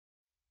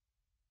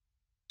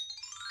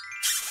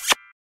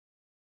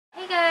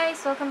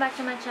guys! Welcome back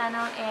to my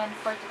channel, and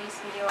for today's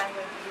video, I'm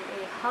going to do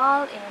a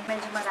haul, and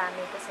medyo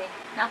marami kasi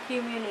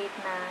na-accumulate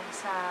na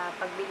sa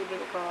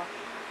pagbili-bili ko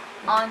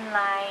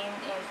online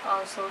and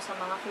also sa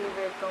mga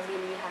favorite kong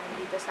bilihan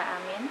dito sa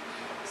amin.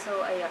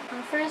 So, ayun.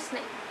 Ang first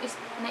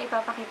na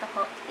ipapakita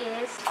ko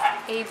is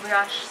a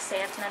brush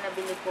set na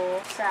nabili ko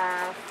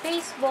sa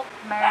Facebook,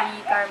 Marie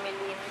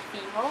Carmeline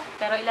Fijo.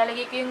 Pero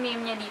ilalagay ko yung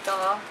name niya dito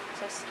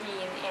sa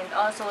screen and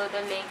also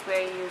the link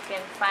where you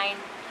can find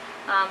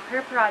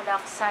her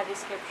products sa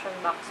description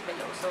box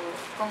below. So,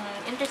 kung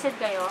interested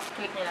kayo,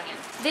 click nyo lang yan.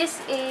 This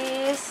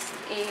is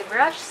a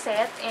brush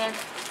set and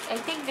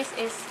I think this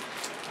is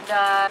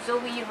the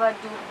Zoeva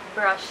Dupe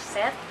brush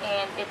set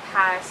and it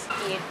has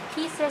 8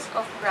 pieces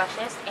of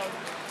brushes and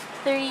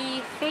 3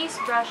 face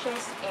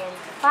brushes and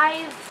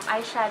 5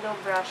 eyeshadow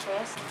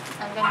brushes.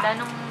 Ang ganda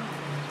nung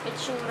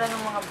itsura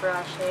ng mga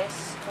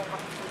brushes, kung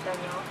makikita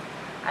nyo.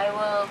 I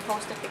will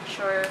post a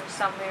picture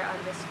somewhere on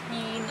the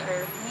screen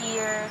or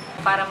here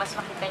para mas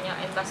makita nyo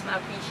and mas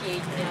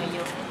ma-appreciate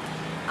nyo yung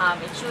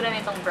itsura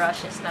nitong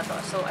brushes na to.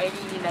 So, I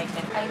really like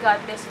them. I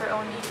got this for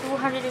only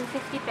 250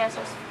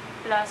 pesos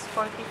plus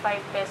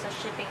 45 pesos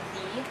shipping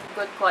fee.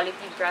 Good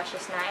quality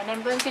brushes na. And I'm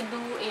going to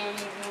do a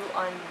review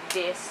on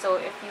this. So,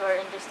 if you are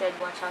interested,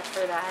 watch out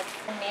for that.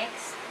 The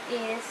next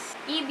is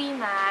EB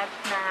Matte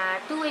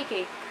na two-way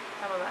cake.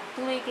 Tama ba?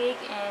 Two-way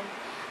cake and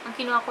ang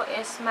kinuha ko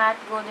is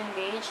matte golden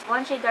beige.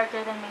 One shade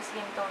darker than my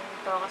skin tone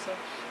to kasi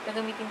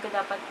gagamitin ko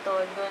dapat to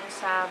dun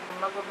sa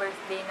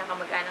mag-birthday na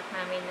kamag-anak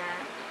namin na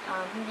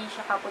hindi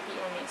siya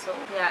kaputian eh. So,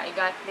 yeah, I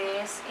got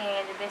this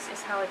and this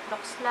is how it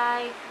looks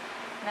like.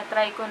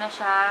 Na-try ko na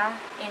siya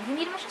and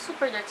hindi naman siya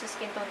super dark sa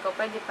skin tone ko.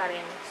 Pwede pa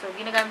rin. So,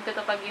 ginagamit ko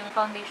to pag yung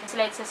foundation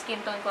slide sa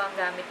skin tone ko ang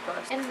gamit ko.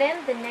 And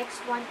then, the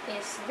next one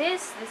is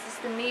this. This is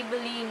the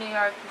Maybelline New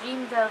York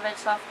Dream Velvet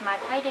Soft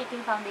Matte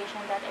Hydrating Foundation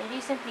that I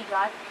recently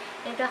got.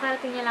 And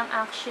kakarating niya lang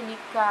actually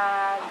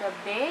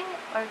kagabi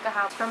or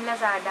kahapon from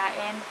Lazada.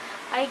 And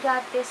I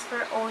got this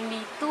for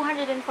only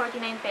 249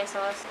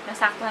 pesos.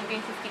 Nasaktuhan ko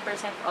yung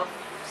 50% off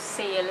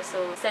sale.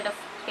 So, instead of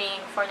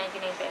paying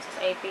 499 pesos,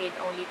 I paid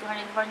only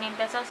 249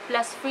 pesos.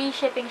 Plus, free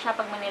shipping siya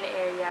pag Manila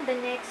area. The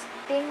next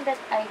thing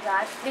that I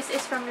got, this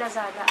is from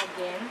Lazada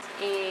again.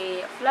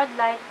 A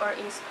floodlight or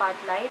a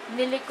spotlight.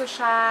 Nili ko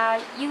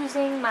siya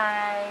using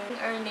my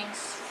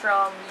earnings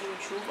from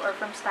YouTube or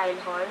from Style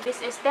Haul.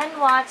 This is 10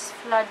 watts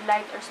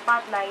floodlight or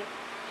spotlight.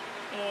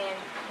 And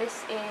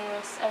this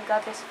is, I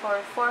got this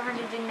for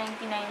 499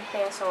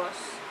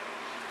 pesos.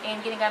 And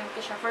ginagamit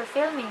ko siya for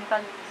filming.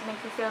 Pag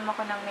nag-film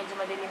ako ng medyo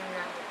madilim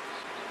na.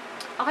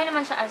 Okay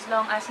naman siya as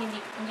long as hindi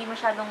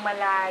masyadong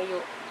malayo.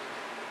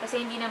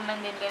 Kasi hindi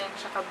naman din ganun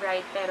siya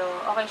ka-bright. Pero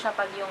okay siya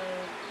pag yung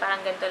parang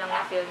ganito lang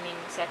na filming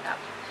setup.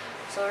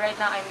 So right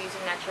now, I'm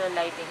using natural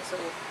lighting. So,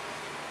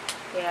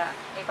 kaya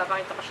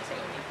ipapakita ko siya sa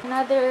inyo.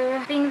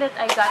 Another thing that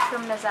I got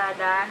from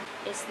Lazada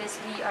is this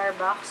VR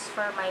box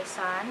for my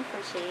son, for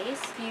Chase.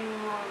 If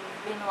you've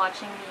been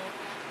watching me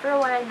for a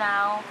while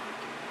now,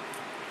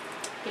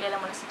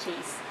 kilala mo na si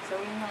Chase. So,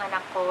 yun yung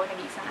anak ko,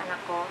 nag-iisang anak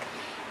ko.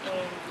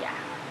 And yeah,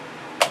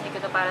 hindi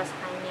ko to para sa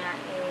kanya.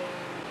 And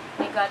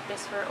I got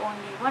this for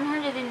only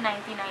 199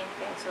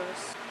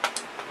 pesos.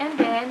 And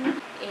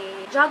then,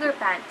 a jogger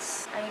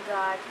pants I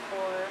got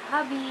for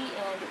hubby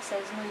and it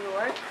says New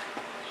York.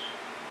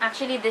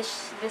 Actually,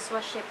 this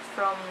was shipped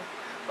from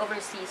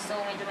overseas. So,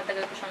 medyo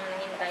matagal ko siyang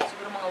nahintay.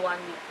 Siguro mga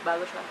 1 week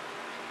bago siya.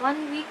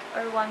 1 week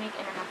or 1 week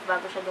and a half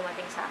bago siya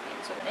dumating sa akin.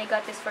 So, I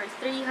got this for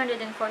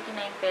 349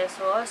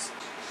 pesos.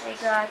 I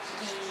got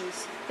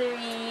these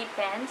 3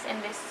 pens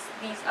and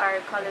these are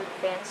colored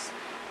pens.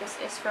 This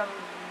is from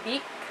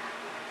Bic,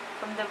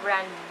 from the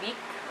brand Bic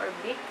or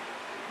Bic,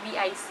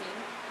 B-I-C.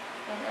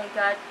 And I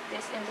got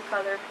this in the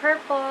color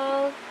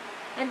purple.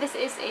 And this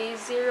is a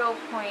 0.7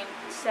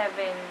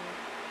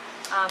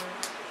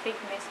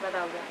 thickness ba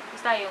tawag yan?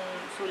 Basta yung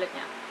sulat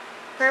niya.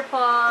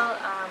 Purple,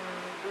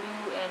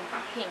 blue, and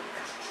pink.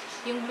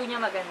 Yung blue niya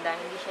maganda.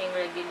 Hindi siya yung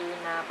regular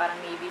na parang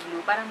navy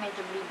blue. Parang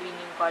medyo blue-green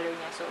yung color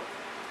niya. So,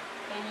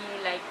 I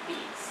really like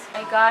these.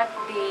 I got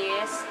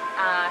this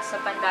sa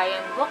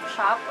Pandayan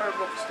Bookshop or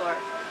bookstore.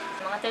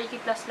 Mga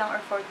 30 plus lang or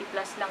 40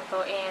 plus lang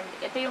to. And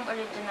ito yung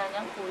original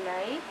niyang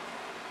kulay.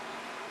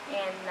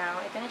 And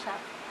now, ito na siya.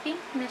 Pink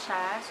na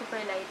siya.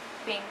 Super light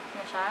pink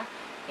na siya.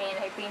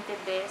 And I painted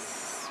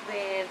this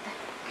with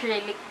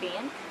acrylic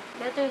paint.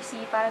 Letter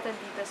C, para to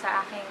dito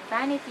sa aking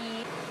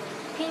vanity.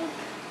 Pink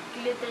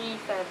glittery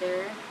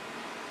feather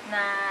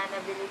na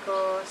nabili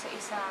ko sa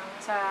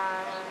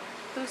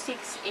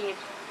 268.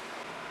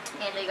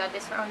 And I got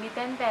this for only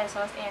 10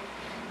 pesos. And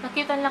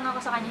nakitan lang ako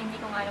sa kanya, hindi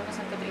ko nga alam kung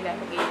saan ko ito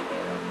ilalagay.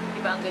 Pero,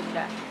 di ba ang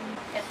ganda?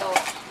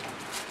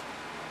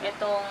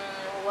 Itong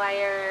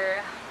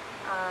wire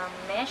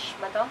mesh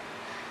ba to?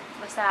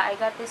 Basta, I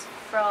got this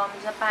from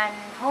Japan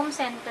Home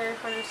Center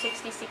for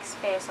 66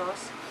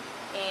 pesos.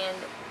 And,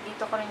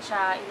 dito ko rin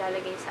siya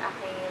ilalagay sa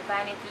aking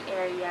vanity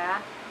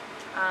area.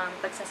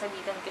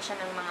 Pagsasabitan ko siya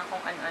ng mga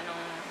kung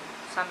ano-anong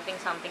something.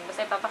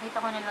 Basta, ipapakita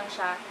ko na lang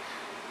siya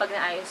pag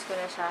naayos ko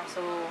na siya.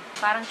 So,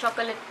 parang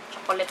chocolate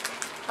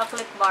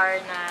bar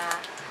na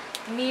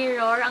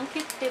mirror. Ang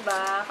cute,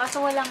 diba?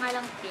 Kaso wala nga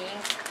lang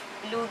pink.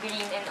 Blue,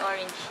 green, and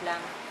orange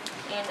lang.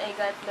 And I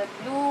got the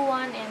blue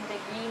one and the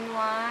green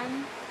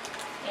one.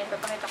 And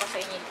papakita ko sa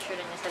inyo yung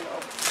itsura niya sa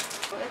loob.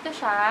 So, ito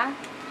siya.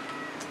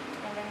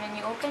 And then when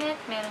you open it,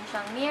 meron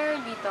siyang mirror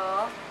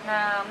dito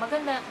na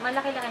maganda,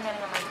 malaki-laki na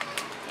rin naman.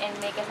 And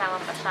may kasama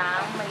pa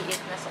siyang maliit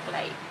na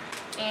suklay.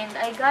 And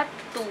I got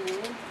two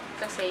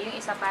kasi yung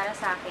isa para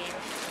sa akin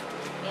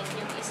and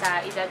yung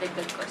isa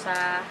idadagdag ko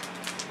sa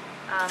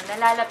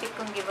nalalapit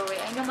kong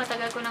giveaway. Ay,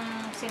 matagal ko nang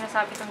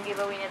sinasabi tong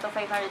giveaway nito.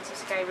 500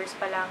 subscribers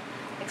pa lang.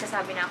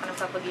 Nagsasabi na ako ng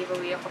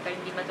papag-giveaway ako pero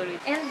hindi matuloy.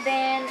 And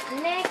then,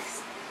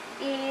 next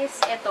is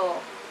ito.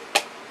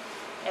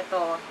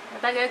 Ito.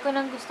 Matagal ko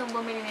nang gustong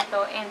bumili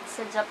nito and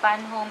sa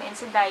Japan Home and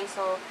sa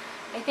Daiso,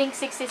 I think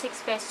 66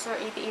 pesos or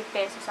 88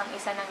 pesos ang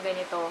isa ng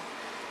ganito.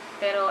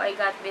 Pero I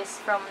got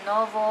this from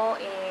NOVO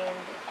and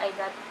I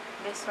got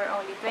this for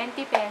only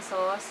 20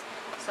 pesos.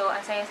 So,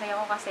 ang saya-saya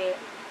ko kasi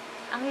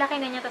ang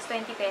laki na niya, tas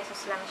 20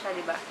 pesos lang siya,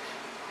 diba?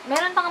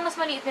 Meron pa nga mas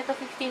maliit nito,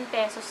 15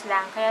 pesos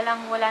lang. Kaya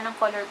lang wala ng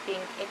color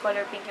pink. Eh,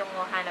 color pink yung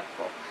hanap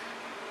ko.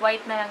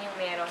 White na lang yung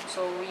meron.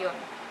 So, yun.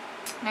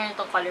 Meron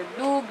itong color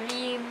blue,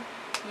 green,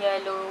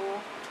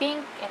 yellow,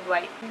 pink, and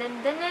white. And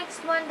then, the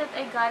next one that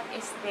I got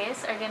is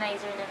this.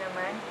 Organizer na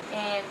naman.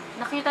 And,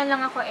 nakita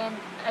lang ako and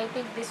I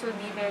think this will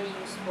be very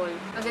useful.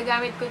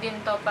 Magagamit ko din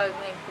to pag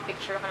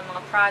nag-picture ako ng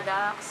mga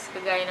products,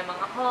 kagaya ng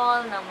mga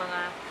haul, ng mga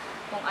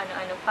kung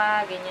ano-ano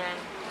pa, ganyan.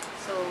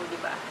 So,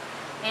 diba?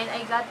 And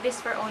I got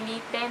this for only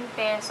 10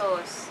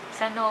 pesos.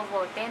 Sa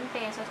NOVO, 10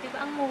 pesos.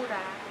 Diba ang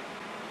mura?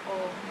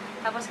 Oh.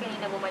 Tapos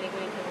kanina bumalik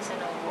ulit kami sa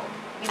NOVO.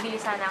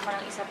 Bibili sana ako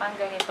ng isa pang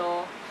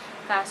ganito.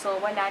 Kaso,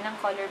 wala ng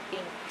color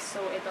pink.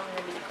 So, ito ang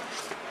nabili ko.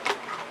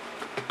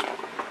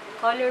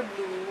 Color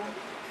blue.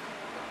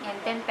 And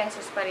 10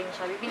 pesos pa rin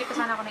siya. Bibili ko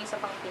sana ako ng isa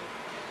pang pink.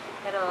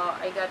 Pero,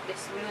 I got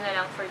this blue na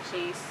lang for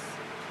Chase.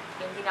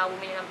 Hindi na ako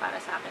bumili ng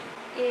para sa akin.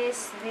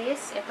 Is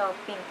this, ito,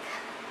 pink.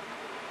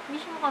 Hindi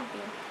siya mukhang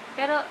pink.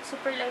 Pero,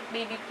 super light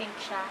baby pink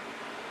siya.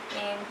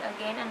 And,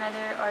 again,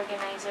 another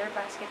organizer,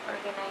 basket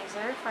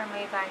organizer for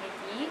my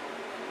vanity.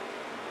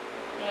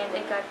 And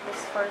I got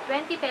this for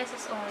 20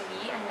 pesos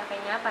only. Ang laki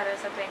niya para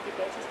sa 20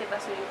 pesos.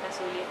 Diba, sulit na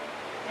sulit.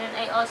 And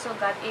I also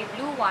got a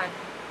blue one.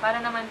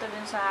 Para naman to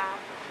dun sa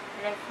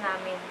ref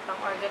namin.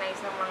 Pang-organize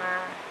ng mga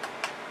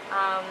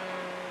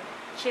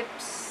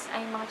chips.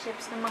 Ay, mga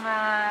chips ng mga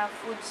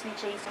foods ni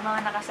Chase. Mga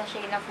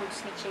nakasashay na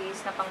foods ni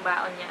Chase na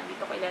pangbaon niya.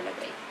 Dito ko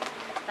ilalagay.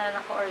 Para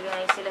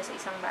naka-organize sila sa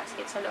isang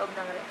basket sa loob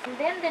ng ref. And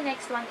then, the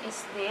next one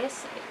is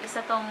this.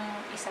 Isa tong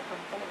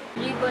talaga.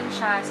 Ribbon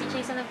siya. Si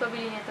Chase na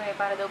nagpabili nito eh,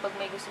 para daw pag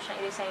may gusto siyang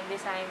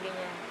i-design,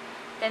 ganyan.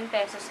 10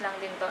 pesos lang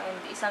din to and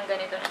isang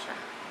ganito na siya.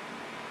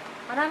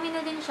 Marami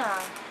na din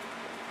siya.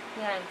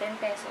 Yan,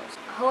 10 pesos.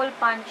 Hole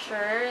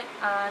puncher.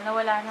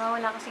 Nawala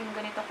kasi yung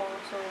ganito ko.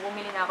 So,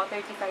 bumili na ako.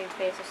 35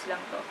 pesos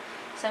lang to.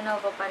 Sa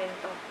NOVO pa rin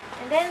to.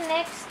 And then,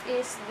 next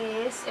is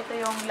this. Ito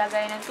yung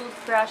lagay ng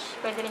toothbrush.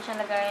 Pwede rin siyang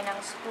lagay ng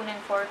spoon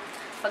and fork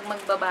pag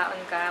magbabaon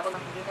ka. Pag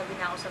ginabi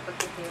na ako sa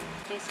pagtitip.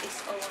 This is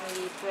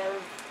only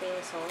 12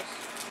 pesos.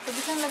 Pwede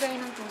siyang lagay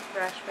ng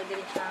toothbrush. Pwede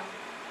rin siyang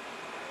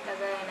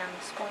lagay ng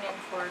spoon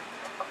and fork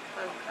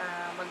pag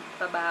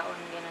magbabaon.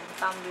 Ganun.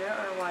 Tumbler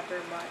or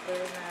water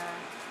bottle na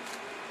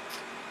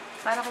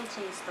para kay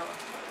Chase to.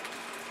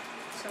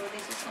 So,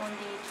 this is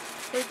only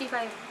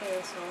 35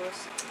 pesos.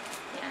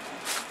 Yan.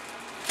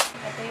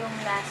 Ito yung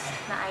last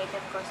na item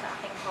ko sa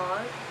aking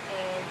haul.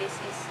 And this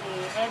is a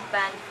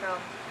headband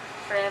from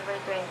Forever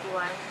 21.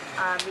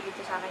 Bili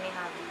to sa akin ni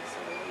Habi. So,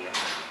 yun.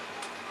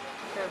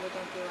 Forever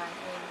 21.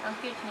 And, ang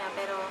cute niya,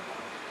 pero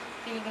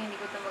feeling ko hindi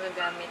ko ito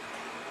magagamit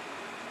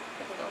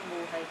sa totoong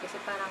buhay. Kasi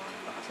parang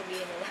baka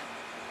sabihin nila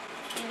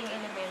feeling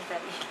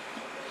elementary.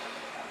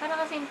 Parang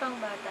kasi yung pang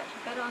bata siya.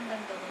 Pero ang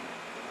ganda niya.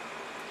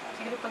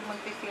 Siguro pag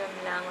mag-film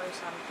lang or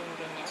something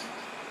ganyan.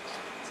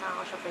 Saan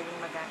ko siya pwedeng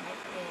magamit.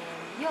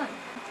 And yun.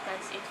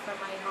 That's it for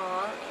my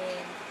haul.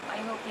 And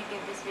I hope you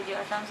give this video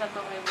a thumbs up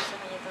kung may gusto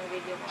nyo itong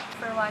video ko.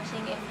 For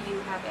watching, if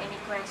you have any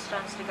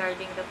questions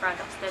regarding the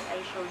products that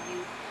I showed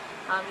you,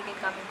 you can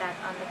comment that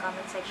on the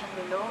comment section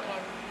below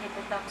and hit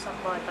the thumbs up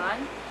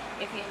button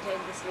if you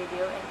enjoyed this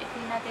video. And if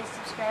you're not yet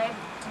subscribed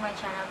to my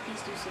channel,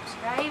 please do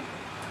subscribe.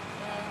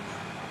 And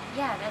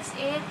yeah, that's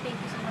it. Thank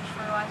you so much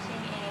for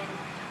watching and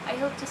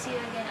I hope to see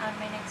you again on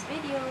my next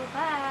video.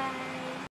 Bye!